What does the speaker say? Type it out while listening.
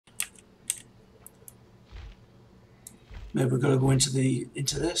Maybe we've got to go into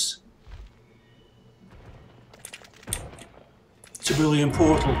this. It's a brilliant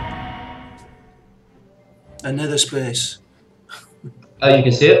portal. Another space. Oh, you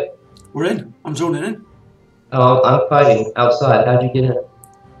can see it? We're in. I'm zoning in. Oh, I'm fighting outside. How'd you get in?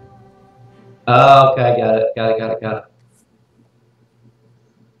 Oh, okay, got it. Got it.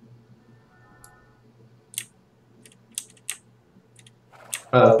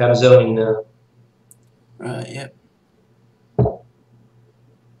 Oh, okay, I'm zoning now. Right, yep.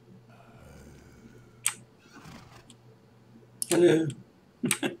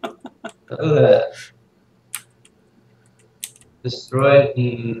 Hello. Destroy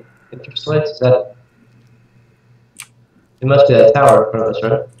the interslates? Is that... It must be that tower in front of us,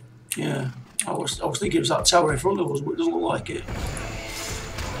 right? Yeah. I was thinking it was that tower in front of us, but it doesn't look like it.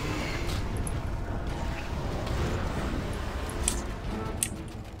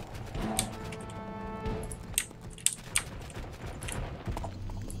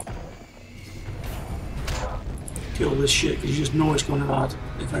 Kill this shit because you just know it's going to add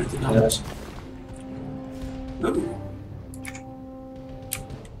if anything happens. Yeah. Ooh.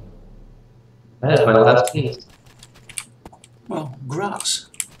 That is my last piece. Well,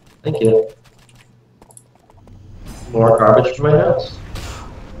 grass. Thank you. More garbage for my house.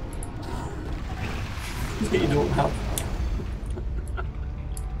 That you don't have.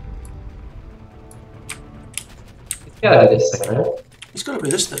 It's gotta be this thing, right? It's got to be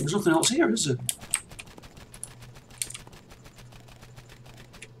this thing. There's nothing else here, is there?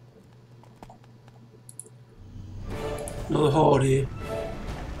 Another horde here.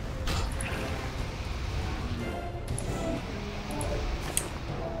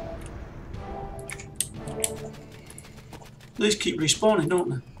 These keep respawning, don't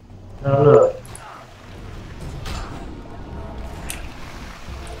they? I don't know.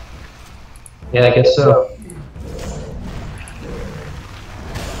 Yeah, I guess so.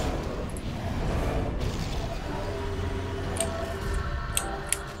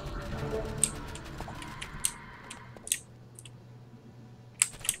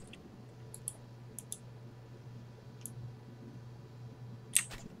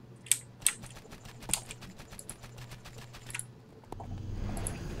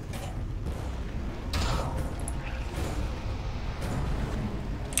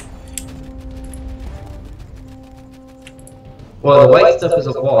 Well, the white stuff is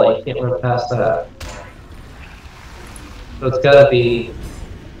a wall, you can't run past that. So it's gotta be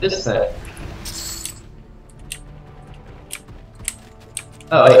this thing.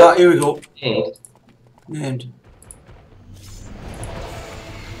 Oh, wait. Ah, here we go. Named. Named.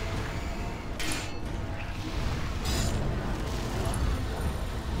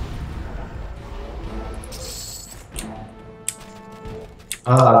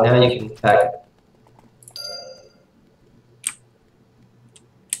 Ah, now you can attack it.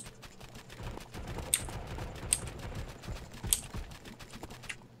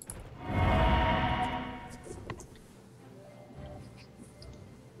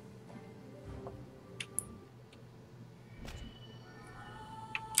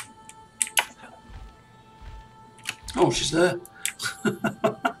 Oh, she's there.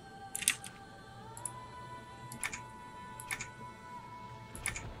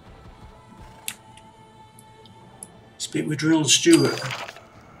 Speak with Drill Stewart.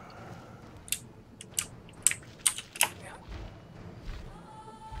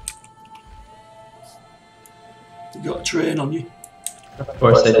 You got a train on you? Of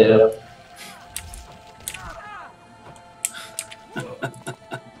course I do.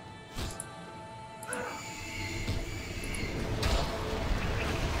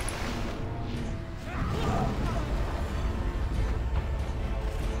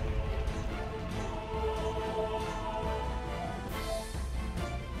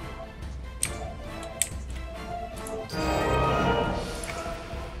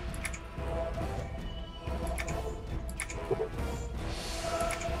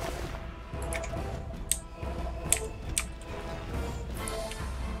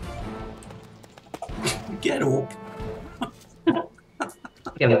 Get up.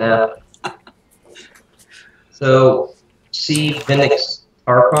 Get a nap. So, see Phoenix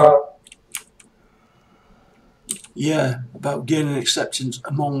Tarkov? Yeah, about gaining acceptance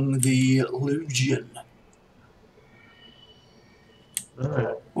among the Legion.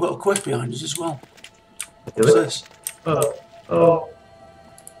 Alright. We've got a quest behind us as well. Do What's it? this? Oh.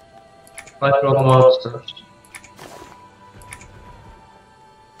 Fight for all the mobs first.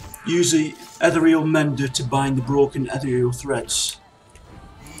 Use the ethereal mender to bind the broken ethereal threads.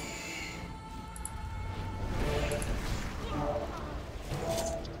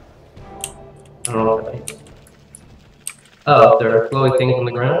 I don't know what that means. Oh, there are flowy things on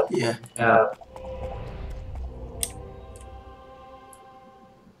the ground? Yeah. Yeah.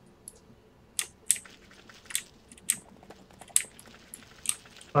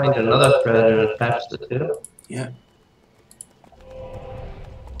 Find another thread and attach the two. Yeah.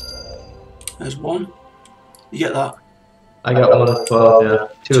 There's one. You get that? I got 1 of 12, yeah.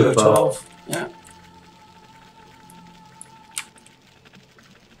 2 of 12. Yeah.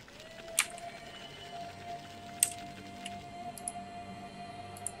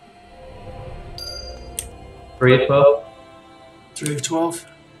 Three of 12. 3 of 12.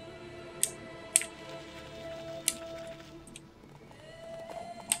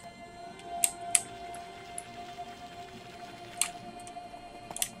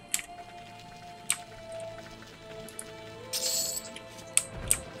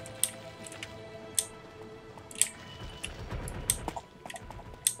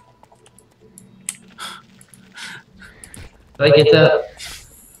 Did I get that?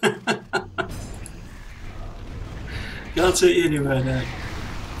 Can't take you anywhere now.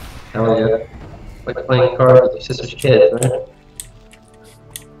 Hell yeah. Like playing cards with your sister's kids, right?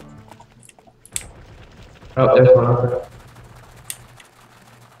 Oh, there's one over.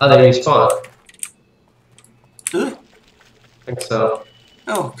 Oh, they respawn. Do they? I think so.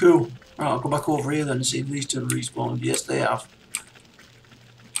 Oh, cool. Right, I'll go back over here then and see if these two have respawned. Yes, they have.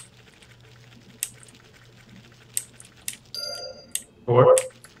 Four.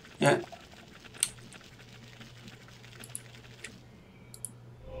 Yeah.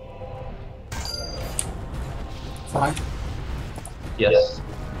 Five. Yes.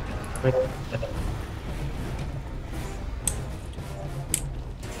 Right.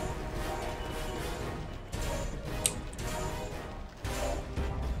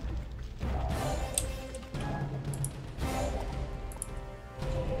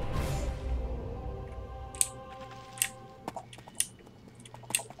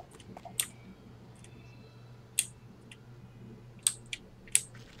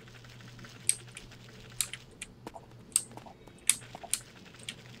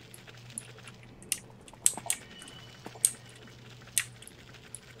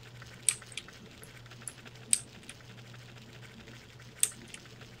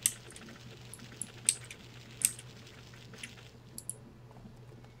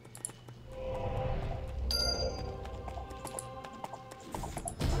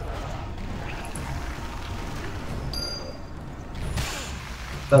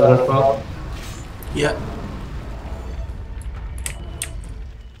 Seven of 12. Yeah.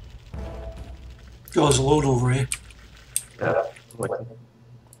 Oh, there's a load over here. Yeah. Waiting.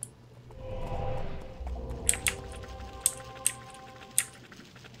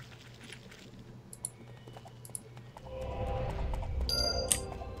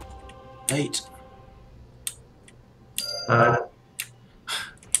 Eight. 9.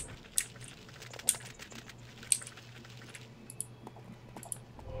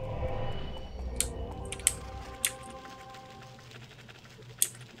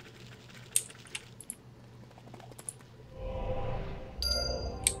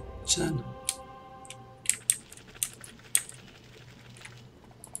 Ten.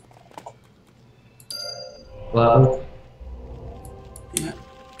 11. Yeah.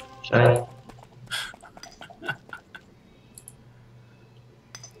 Shiny.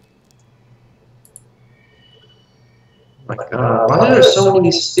 My god, why are there so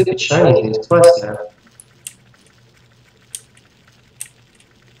many stupid shinies in these quests now?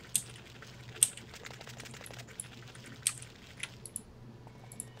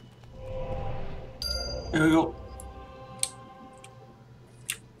 Here we go.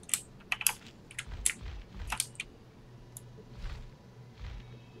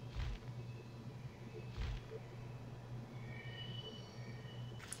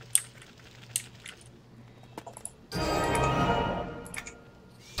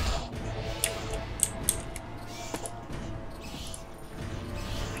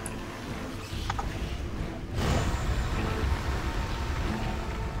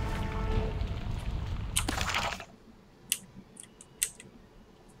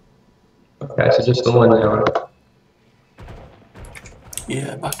 Okay, so just the one now.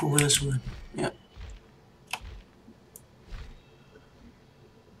 Yeah, back over this way. Yeah.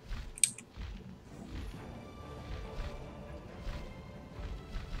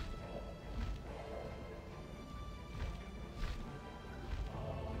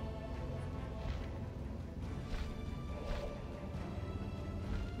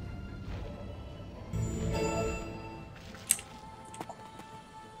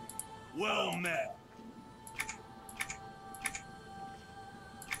 Well met.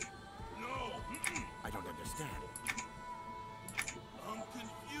 No. I don't understand.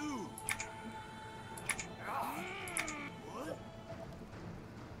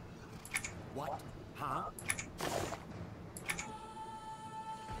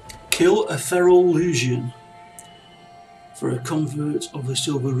 Kill a feral Lusian for a convert of the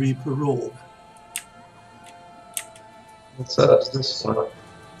Silver Reaper robe. What's up? Is this one?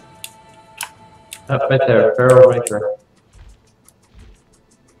 Up right there, Feral Reaper.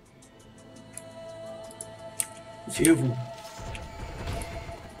 A few of them.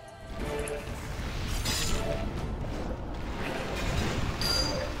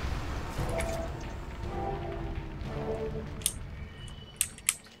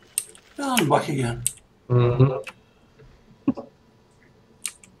 Oh, I'm back again. Mm-hmm.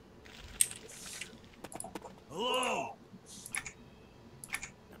 Hello.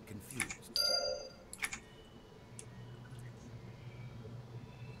 I'm confused.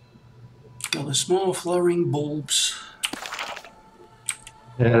 Got the small flowering bulbs.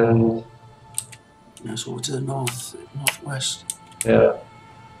 And Yes, over to the northwest. yeah.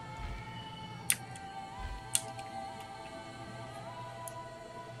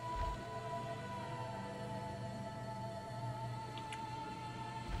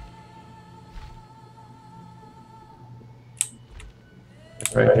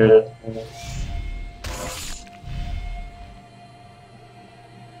 Right here.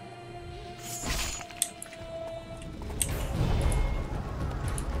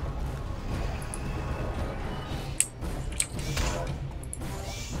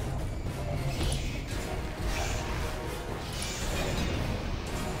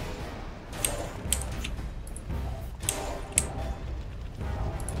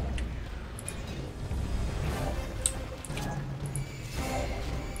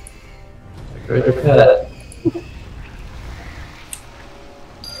 Right your pet.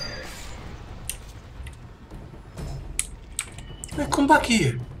 Hey, come back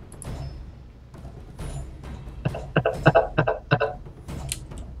here.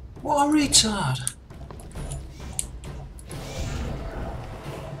 What a retard.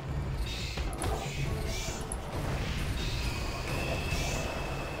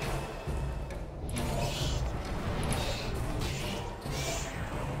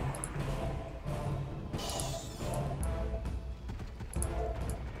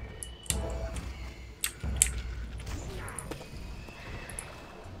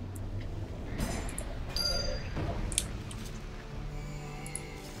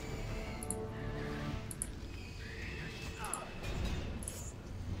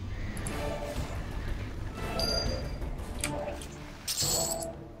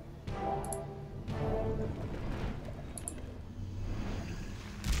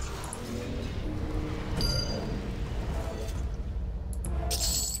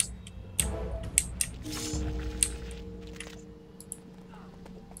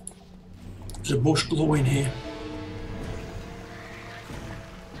 There's a bush glowing here.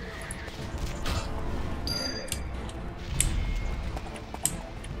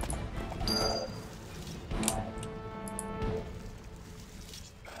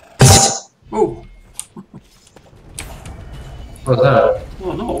 Oh, What was that?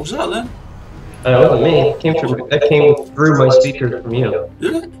 oh no, what was that then? That wasn't me. It came through. That came through my speakers from you.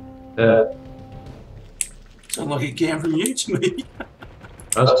 Did it? Yeah. Sounded like it came from you to me.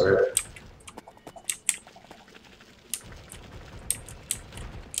 That's weird.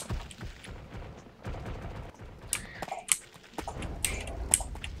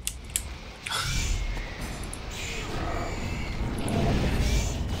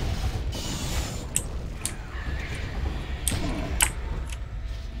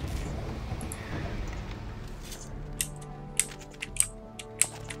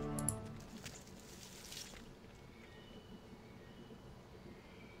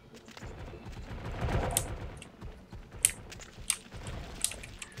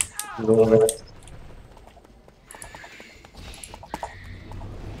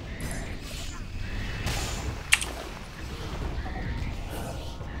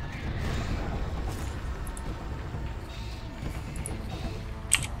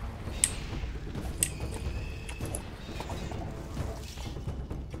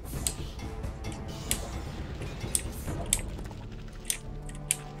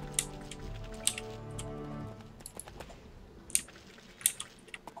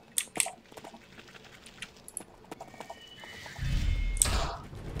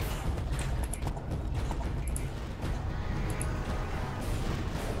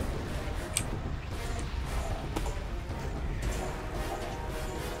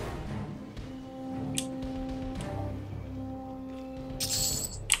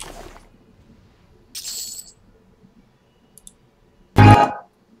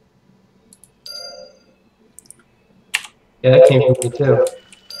 Yeah, that came from me too.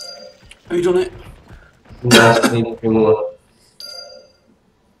 Have you done it? No, I need 3 more.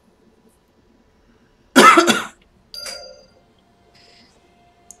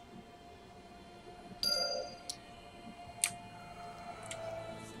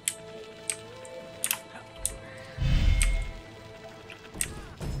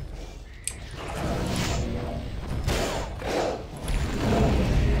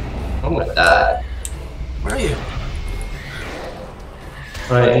 I'm gonna die. Where are you?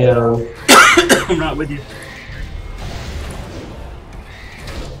 I am. I'm right with you.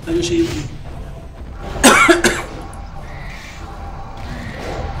 I just heal you.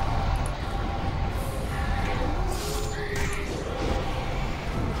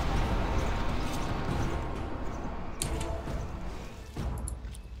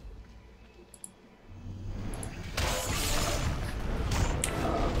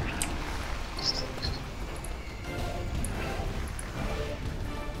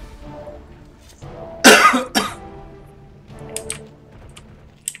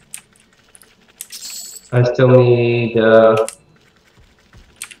 I still need 2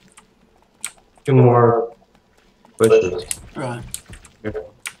 more bushes. Right. Here.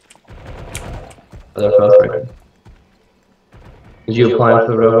 Other cross right here. Did you apply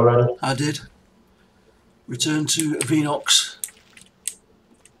for the road already? I did. Return to Venox.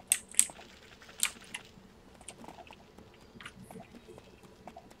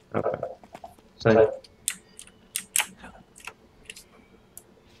 Okay. Same.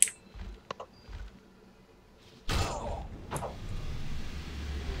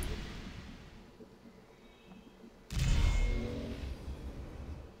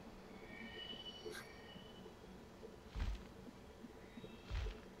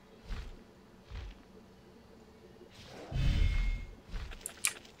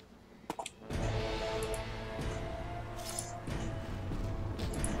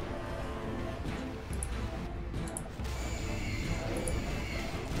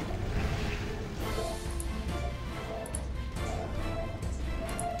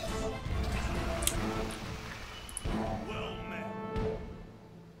 Well met.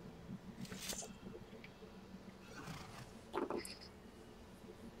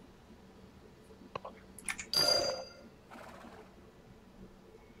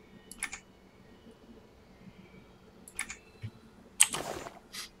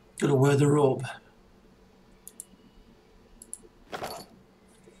 Gotta wear the robe.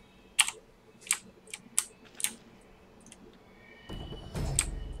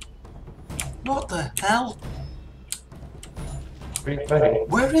 What the hell? What are you fighting?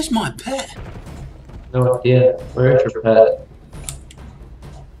 Where is my pet? No idea. Where is your pet?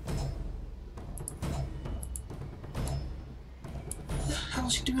 What the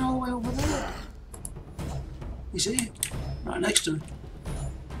hell's he doing all the way over there? He's here, right next to me.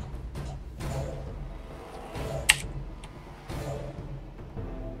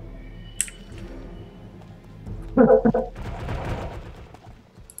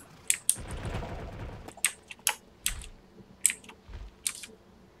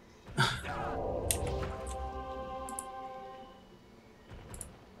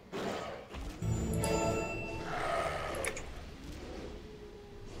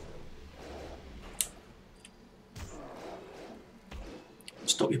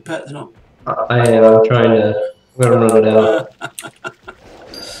 Stop your pet, they're not. I am. I'm trying to. I'm gonna run it out.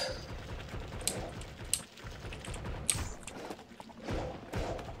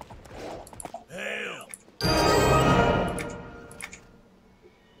 Hail.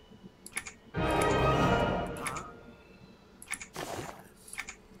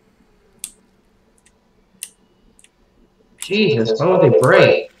 Jesus, why won't they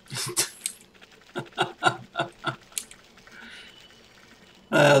break?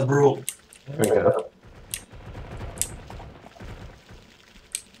 The rope. There we go.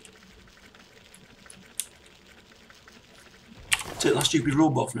 Take that stupid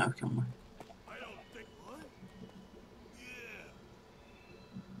robe off now, can we? I don't think what? Yeah.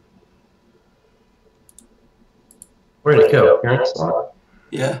 Where'd it go? Parent slot?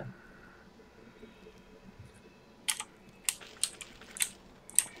 Yeah.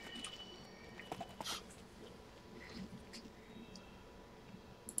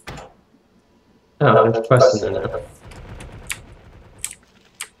 Oh, there's quests in there now.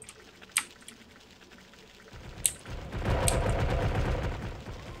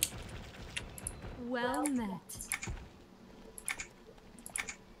 Well met.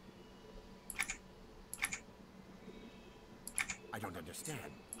 I don't understand.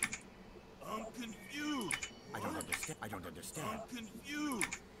 I'm confused. I don't understand. I don't understand. I'm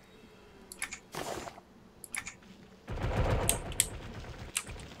confused.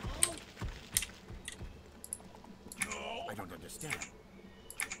 No. I don't understand.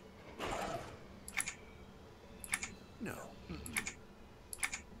 No.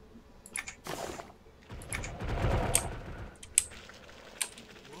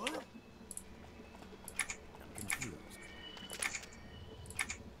 What? I'm confused.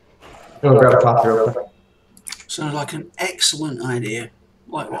 I'm gonna grab a coffee real quick. Sounds like an excellent idea.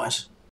 Likewise.